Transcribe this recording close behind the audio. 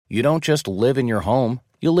You don't just live in your home,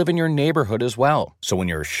 you live in your neighborhood as well. So when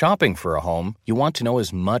you're shopping for a home, you want to know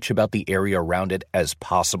as much about the area around it as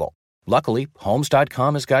possible. Luckily,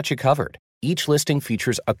 Homes.com has got you covered. Each listing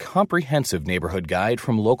features a comprehensive neighborhood guide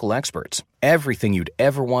from local experts. Everything you'd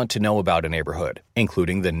ever want to know about a neighborhood,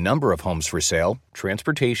 including the number of homes for sale,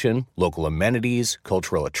 transportation, local amenities,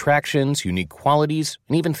 cultural attractions, unique qualities,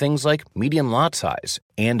 and even things like median lot size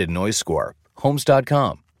and a noise score.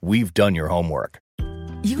 Homes.com. We've done your homework.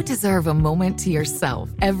 You deserve a moment to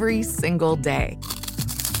yourself every single day.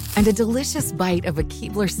 And a delicious bite of a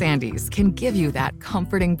Keebler Sandies can give you that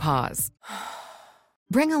comforting pause.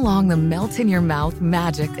 Bring along the melt-in-your-mouth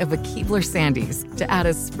magic of a Keebler Sandies to add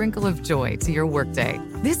a sprinkle of joy to your workday.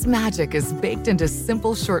 This magic is baked into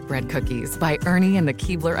simple shortbread cookies by Ernie and the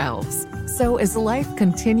Keebler Elves. So as life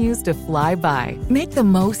continues to fly by, make the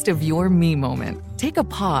most of your me moment. Take a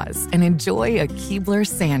pause and enjoy a Keebler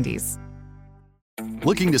Sandies.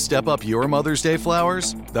 Looking to step up your Mother's Day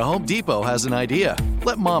flowers? The Home Depot has an idea.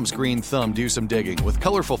 Let Mom's green thumb do some digging with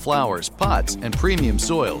colorful flowers, pots, and premium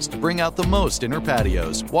soils to bring out the most in her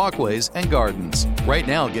patios, walkways, and gardens. Right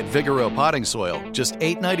now, get Vigoro potting soil, just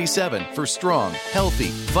 $8.97 for strong, healthy,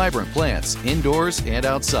 vibrant plants indoors and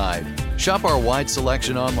outside. Shop our wide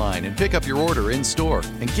selection online and pick up your order in-store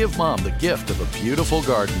and give Mom the gift of a beautiful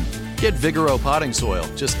garden. Get Vigoro potting soil,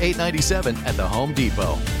 just $8.97 at the Home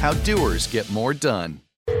Depot. How doers get more done.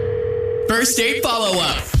 First date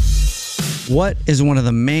follow-up. What is one of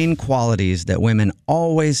the main qualities that women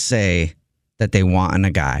always say that they want in a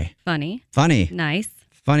guy? Funny. Funny. Nice.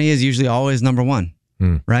 Funny is usually always number one,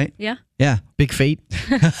 right? Yeah. Yeah. Big feet.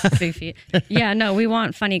 Big feet. Yeah, no, we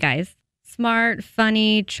want funny guys. Smart,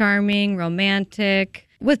 funny, charming, romantic,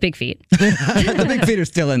 with big feet. The big feet are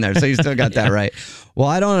still in there, so you still got that right. Well,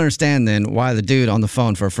 I don't understand then why the dude on the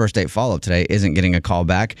phone for a first date follow-up today isn't getting a call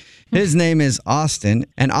back. His name is Austen,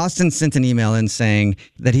 and Austen sent an email in saying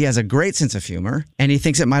that he has a great sense of humor, and he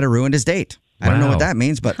thinks it might have ruined his date. I don't know what that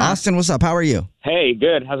means, but Austen, what's up? How are you? Hey,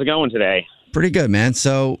 good. How's it going today? Pretty good, man.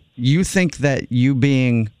 So you think that you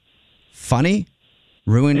being funny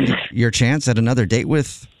ruined your chance at another date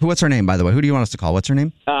with, what's her name, by the way? Who do you want us to call? What's her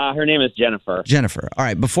name? Her name is Jennifer. Jennifer. All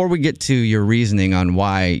right, before we get to your reasoning on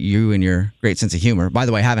why you and your great sense of humor, by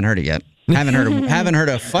the way, haven't heard it yet. Haven't heard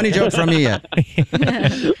a funny joke from you yet.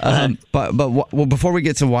 But before we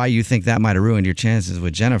get to why you think that might have ruined your chances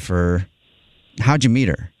with Jennifer, how'd you meet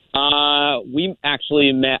her? We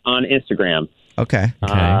actually met on Instagram. Okay.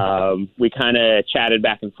 We kind of chatted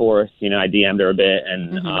back and forth. You know, I DM'd her a bit,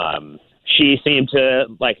 and she seemed to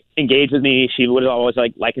engage with me. She was always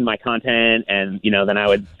liking my content, and then I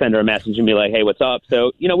would send her a message and be like, "Hey, what's up?"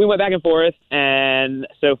 So we went back and forth, and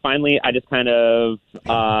so finally I just kind of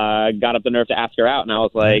got up the nerve to ask her out, and I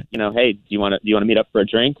was like, "Hey, do you want to meet up for a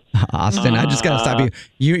drink?" Austin, I just gotta stop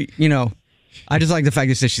you. I just like the fact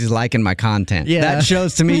you said she's liking my content. Yeah. That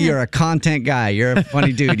shows to me you're a content guy. You're a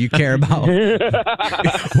funny dude. You care about.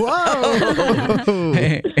 Whoa.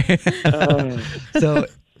 So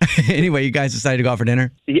anyway, you guys decided to go out for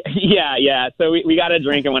dinner? Yeah. So we got a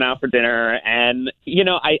drink and went out for dinner, and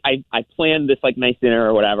I planned this nice dinner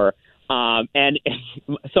or whatever. And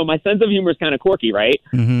so my sense of humor is kind of quirky, right?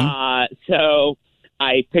 Mm-hmm. So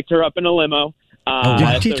I picked her up in a limo.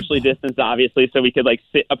 Socially distanced, obviously, so we could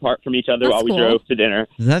sit apart from each other while we drove to dinner.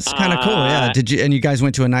 That's kind of cool. Yeah. Did you? And you guys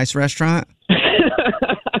went to a nice restaurant?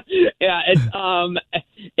 Yeah.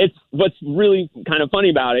 It's what's really kind of funny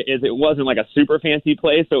about it is it wasn't a super fancy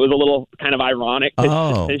place, so it was a little kind of ironic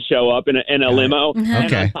to show up in a limo. Okay.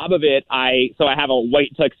 And on top of it, I have a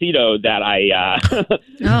white tuxedo that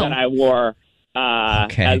I wore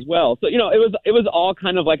as well. So it was all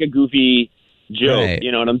kind of like a goofy joke, right.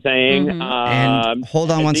 You know what I'm saying? Mm-hmm. And hold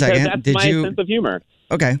on one second. That's my sense of humor.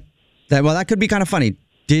 Okay. That could be kind of funny.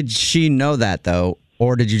 Did she know that though,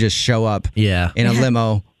 or did you just show up in a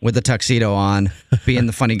limo with a tuxedo on, being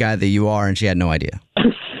the funny guy that you are, and she had no idea?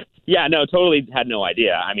 Yeah, no, totally had no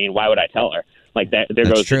idea. I mean, why would I tell her? There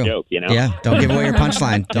goes the joke, Yeah, don't give away your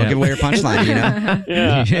punchline. Give away your punchline,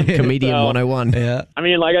 Yeah. Comedian 101. Yeah. I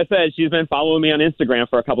mean, like I said, she's been following me on Instagram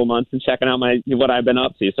for a couple months and checking out what I've been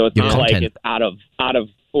up to. So it's not like it's out of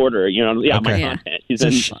order, my content.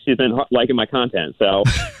 She's been liking my content. So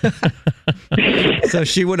So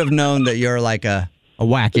she would have known that you're like a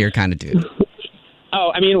wackier kind of dude.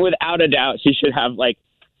 Oh, I mean, without a doubt, she should have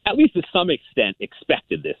at least to some extent,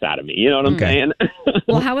 expected this out of me. You know what I'm saying?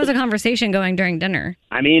 Well, how was the conversation going during dinner?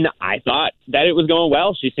 I mean, I thought that it was going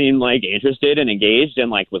well. She seemed interested and engaged and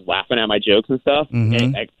was laughing at my jokes and stuff.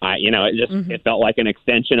 Mm-hmm. It felt like an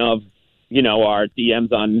extension of, our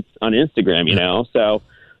DMs on Instagram, So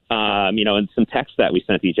and some texts that we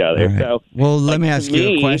sent each other. All right. So, well, let me ask you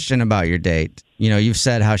a me- question about your date. You've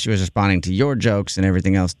said how she was responding to your jokes and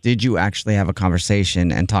everything else. Did you actually have a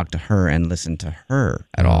conversation and talk to her and listen to her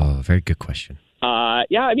at all? Oh, very good question.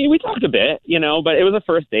 Yeah, I mean, we talked a bit, but it was a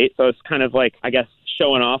first date, so it's kind of like, I guess,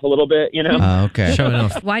 showing off a little bit, Okay. Showing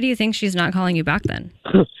off. Why do you think she's not calling you back then?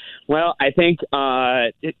 Well, I think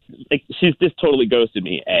she's just totally ghosted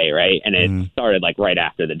me, right? And it started like right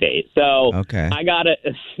after the date. So Okay. I got to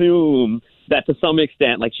assume that to some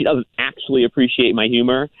extent, like, she doesn't actually appreciate my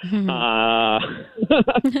humor.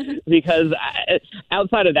 Because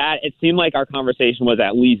outside of that, it seemed like our conversation was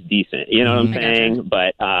at least decent. You know what I'm saying?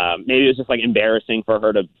 But maybe it was just like embarrassing for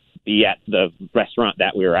her to be at the restaurant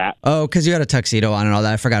that we were at. Oh, because you had a tuxedo on and all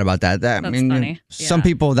that. I forgot about that. That's funny. Some Yeah.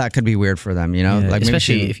 people, that could be weird for them, Yeah, Like maybe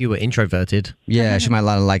especially if you were introverted. Yeah, she might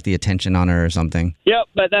not like the attention on her or something. Yep,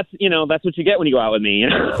 but that's what you get when you go out with me.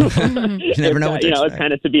 You never know what to it's expect.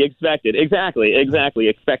 kind of to be expected. Exactly.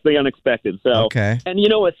 Expect the unexpected. So, Okay. And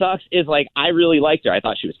what sucks is, like, I really liked her. I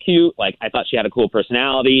thought she was cute. Like, I thought she had a cool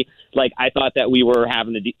personality. Like, I thought that we were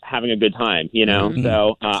having a good time.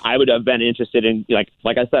 So I would have been interested in, like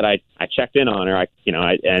I said, I checked in on her.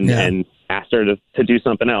 And asked her to do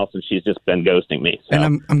something else, and she's just been ghosting me. So.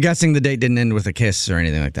 And I'm guessing the date didn't end with a kiss or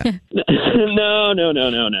anything like that.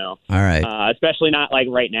 No. All right. Especially not like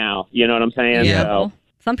right now. You know what I'm saying? Yeah. So, Well,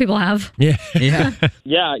 some people have. Yeah. Yeah.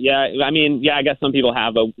 yeah. I mean, I guess some people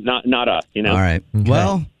have, but not us. All right. Okay.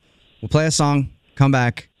 Well, we'll play a song, come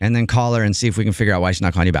back, and then call her and see if we can figure out why she's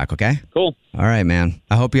not calling you back, okay? Cool. All right, man.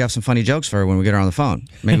 I hope you have some funny jokes for her when we get her on the phone.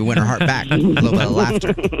 Maybe win her heart back. A little bit of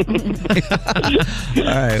laughter. All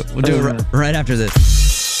right. We'll do it right after this.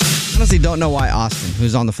 Honestly, don't know why Austen,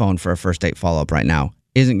 who's on the phone for a first date follow-up right now,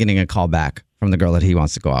 isn't getting a call back from the girl that he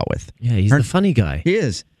wants to go out with. Yeah, he's the funny guy. He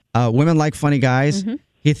is. Women like funny guys.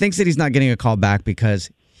 He thinks that he's not getting a call back because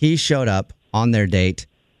he showed up on their date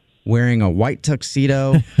wearing a white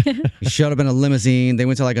tuxedo. He showed up in a limousine. They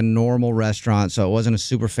went to like a normal restaurant, so it wasn't a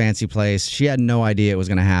super fancy place. She had no idea it was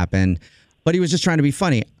going to happen, but he was just trying to be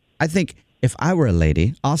funny. I think if I were a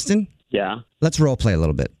lady, Austen, Yeah. let's role play a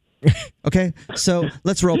little bit. Okay? So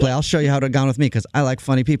let's role play. I'll show you how it would have gone with me because I like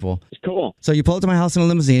funny people. Cool. So you pull up to my house in a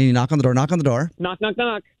limousine, you knock on the door. Knock, knock,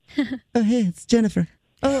 knock. Oh, hey, it's Jennifer.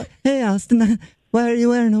 Oh, hey, Austen. Why are you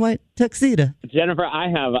wearing a white tuxedo? Jennifer, I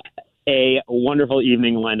have a wonderful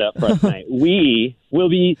evening lined up for us tonight. We will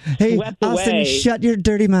be Hey, swept Austen, away. shut your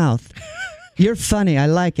dirty mouth. You're funny. I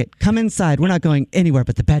like it. Come inside. We're not going anywhere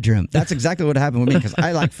but the bedroom. That's exactly what happened with me because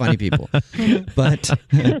I like funny people. But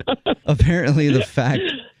apparently the fact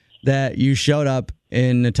that you showed up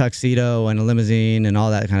in a tuxedo and a limousine and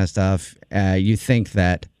all that kind of stuff, you think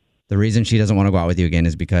that the reason she doesn't want to go out with you again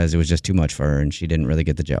is because it was just too much for her and she didn't really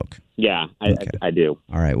get the joke. Yeah, Okay. I do.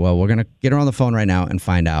 All right. Well, we're going to get her on the phone right now and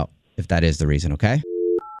find out if that is the reason, okay?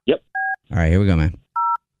 Yep. All right. Here we go, man.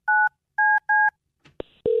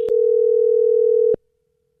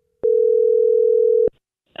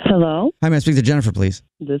 Hello, Hi, may I speak to Jennifer, please?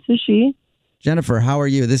 this is she. Jennifer, how are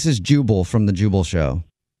you? This is Jubal from The Jubal Show.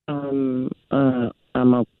 I'm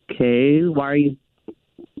okay. Why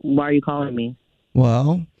are you calling me?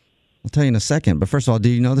 Well, I'll tell you in a second. But first of all, do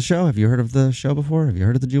you know the show? Have you heard of the show before? Have you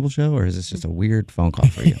heard of The Jubal Show? Or is this just a weird phone call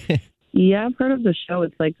for you? Yeah, I've heard of the show.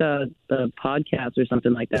 It's like a podcast or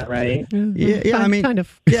something like that, right? Yeah, I mean, kind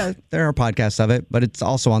of. yeah, there are podcasts of it, but it's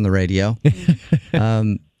also on the radio.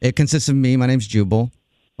 It consists of me. My name's Jubal.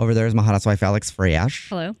 Over there is my hot wife, Alex Freyash.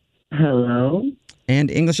 Hello. Hello. And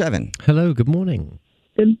English Evan. Hello, good morning.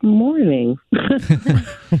 Good morning.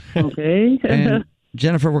 Okay. And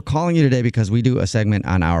Jennifer, we're calling you today because we do a segment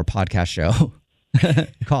on our podcast show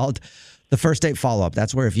called The First Date Follow-Up.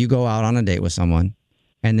 That's where if you go out on a date with someone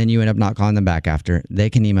and then you end up not calling them back after, they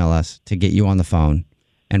can email us to get you on the phone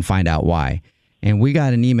and find out why. And we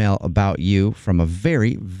got an email about you from a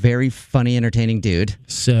very, very funny, entertaining dude.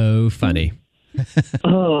 So funny.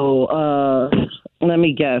 Let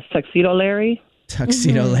me guess. Tuxedo Larry?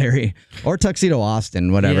 Tuxedo Larry or Tuxedo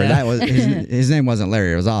Austen, whatever. Yeah. That was his name wasn't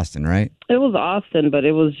Larry, it was Austen, right? It was Austen, but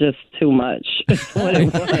it was just too much. That's what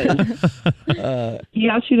it was. He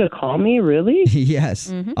asked you to call me? Really?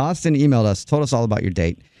 Yes. Austen emailed us, told us all about your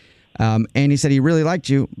date. And he said he really liked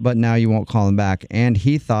you, but now you won't call him back. And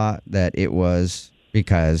he thought that it was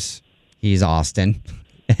because he's Austen.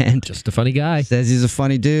 And Just a funny guy. says he's a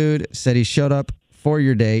funny dude, said he showed up for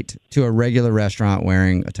your date to a regular restaurant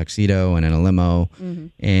wearing a tuxedo and in a limo.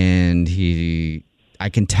 And I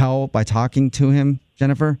can tell by talking to him,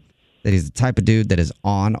 Jennifer, that he's the type of dude that is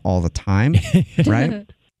on all the time, right?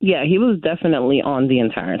 Yeah, he was definitely on the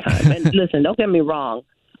entire time. And listen, don't get me wrong.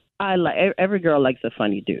 I like every girl likes a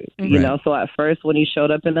funny dude, you know. So at first, when he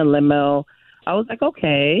showed up in the limo, I was like,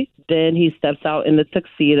 okay. Then he steps out in the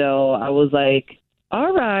tuxedo. I was like,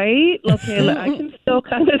 all right, okay, I can still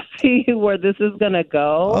kind of see where this is gonna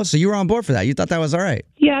go. Oh, so you were on board for that? You thought that was all right?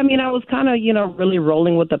 Yeah, I mean, I was kind of, really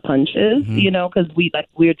rolling with the punches, because we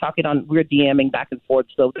were DMing back and forth,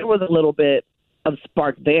 so there was a little bit of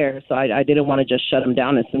spark there. So I didn't want to just shut him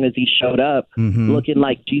down as soon as he showed up, looking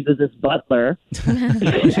like Jesus' butler.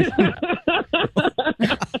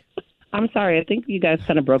 I'm sorry, I think you guys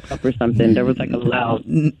kind of broke up or something. There was like a loud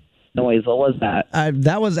noise. What was that?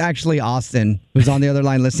 That was actually Austin, who's on the other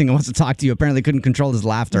line listening and wants to talk to you. Apparently couldn't control his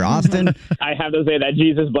laughter. Austin? I have to say that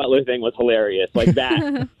Jesus Butler thing was hilarious. Like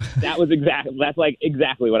that's like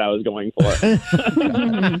exactly what I was going for.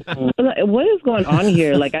 What is going on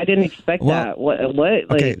here? Like, I didn't expect that. What?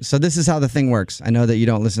 Like, okay, so this is how the thing works. I know that you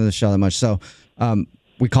don't listen to the show that much. So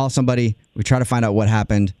we call somebody, we try to find out what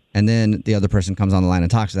happened, and then the other person comes on the line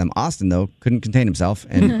and talks to them. Austin, though, couldn't contain himself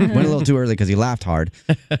and went a little too early because he laughed hard.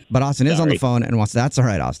 But Austin is on the phone and that's all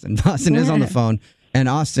right, Austin. Austin is on the phone, and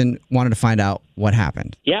Austin wanted to find out what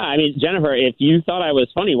happened. Yeah, I mean, Jennifer, if you thought I was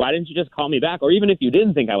funny, why didn't you just call me back? Or even if you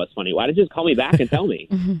didn't think I was funny, why did you just call me back and tell me?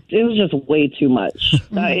 It was just way too much.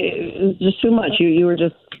 It was just too much. You were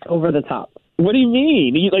just over the top. What do you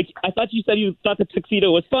mean? I thought you said you thought the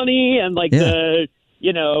tuxedo was funny and the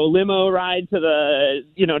limo ride to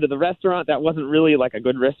the restaurant that wasn't really like a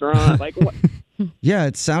good restaurant. Like what? Yeah,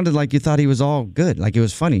 it sounded like you thought he was all good, like it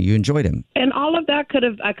was funny. You enjoyed him. And all of that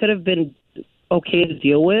I could have been okay to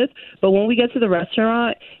deal with. But when we get to the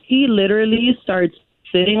restaurant, he literally starts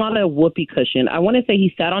sitting on a whoopee cushion. I want to say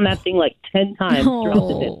he sat on that thing like 10 times throughout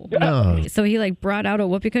the dinner. Oh. So he brought out a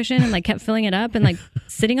whoopee cushion and kept filling it up and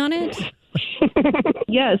sitting on it?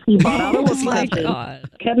 Yes, he brought out a whoopee cushion. God.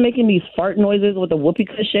 Kept making these fart noises with the whoopee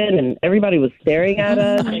cushion, and everybody was staring at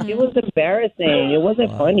us. It was embarrassing. It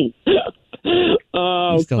wasn't funny.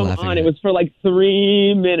 Oh, come on. It was for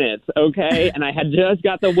 3 minutes, okay? And I had just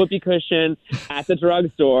got the whoopee cushion at the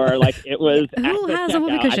drugstore. It was Who has a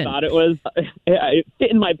whoopee cushion? I thought it was, it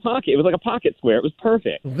fit in my pocket. It was like a pocket square. It was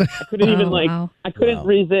perfect. I couldn't I couldn't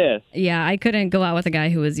resist. Yeah, I couldn't go out with a guy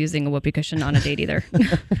who was using a whoopee cushion on a date either.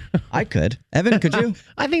 I could. Evan, could you?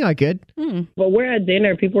 I think I could. But we're at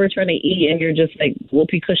dinner. People were trying to eat, and you're just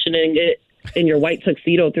whoopee cushioning it in your white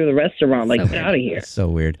tuxedo through the restaurant. Get out of here. That's so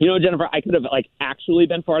weird. Jennifer, I could have actually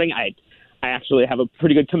been farting. I actually have a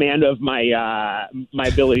pretty good command of my my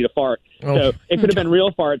ability to fart. So it could have been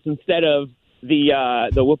real farts instead of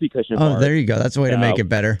the whoopee cushion fart. Oh, there you go. That's a way to make it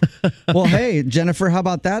better. Well, hey, Jennifer, how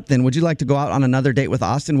about that then? Would you like to go out on another date with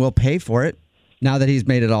Austin? We'll pay for it. Now that he's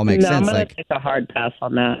made it all make sense. I'm going to take a hard pass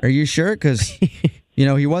on that. Are you sure? Because,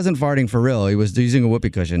 he wasn't farting for real. He was using a whoopee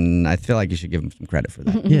cushion. I feel like you should give him some credit for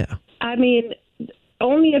that. Yeah. I mean,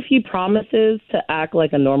 only if he promises to act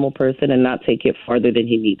like a normal person and not take it farther than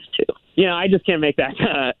he needs to. I just can't make that.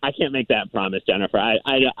 I can't make that promise, Jennifer.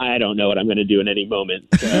 I don't know what I'm going to do in any moment.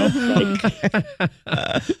 So,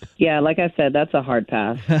 yeah, like I said, that's a hard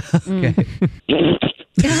pass. Okay.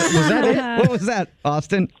 Was that it? What was that,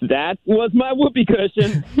 Austin? That was my whoopee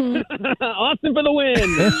cushion. Austin for the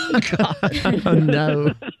win. Oh,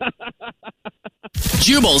 no.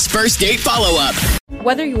 Jubal's first date follow-up.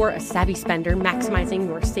 Whether you're a savvy spender maximizing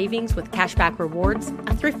your savings with cashback rewards,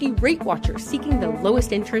 a thrifty rate watcher seeking the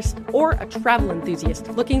lowest interest, or a travel enthusiast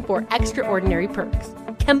looking for extraordinary perks,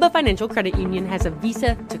 Kemba Financial Credit Union has a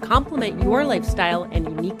visa to complement your lifestyle and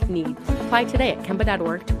unique needs. Apply today at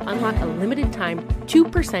Kemba.org to unlock a limited time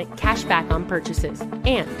 2% cash back on purchases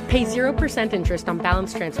and pay 0% interest on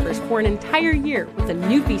balance transfers for an entire year with a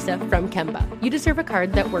new visa from Kemba. You deserve a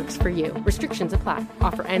card that works for you. Restrictions apply.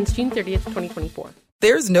 Offer ends June 30th, 2024.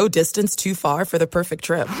 There's no distance too far for the perfect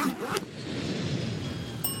trip.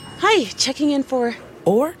 Hi, checking in for...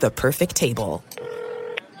 Or the perfect table.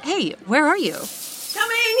 Hey, where are you?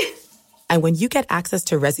 Coming! And when you get access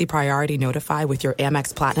to Resi Priority Notify with your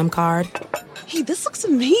Amex Platinum card... Hey, this looks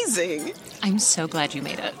amazing. I'm so glad you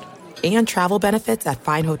made it. And travel benefits at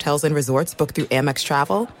fine hotels and resorts booked through Amex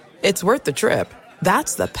Travel, it's worth the trip.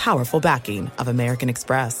 That's the powerful backing of American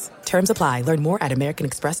Express. Terms apply. Learn more at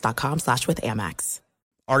americanexpress.com/withAmex.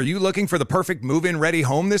 Are you looking for the perfect move-in ready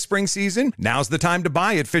home this spring season? Now's the time to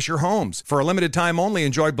buy at Fisher Homes. For a limited time only,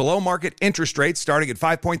 enjoy below-market interest rates starting at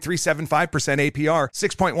 5.375% APR,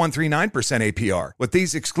 6.139% APR. With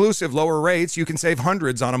these exclusive lower rates, you can save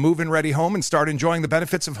hundreds on a move-in ready home and start enjoying the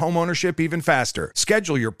benefits of homeownership even faster.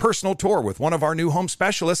 Schedule your personal tour with one of our new home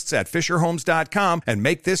specialists at FisherHomes.com and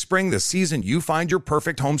make this spring the season you find your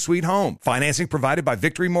perfect home sweet home. Financing provided by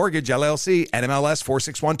Victory Mortgage, LLC, NMLS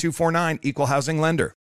 461249, Equal Housing Lender.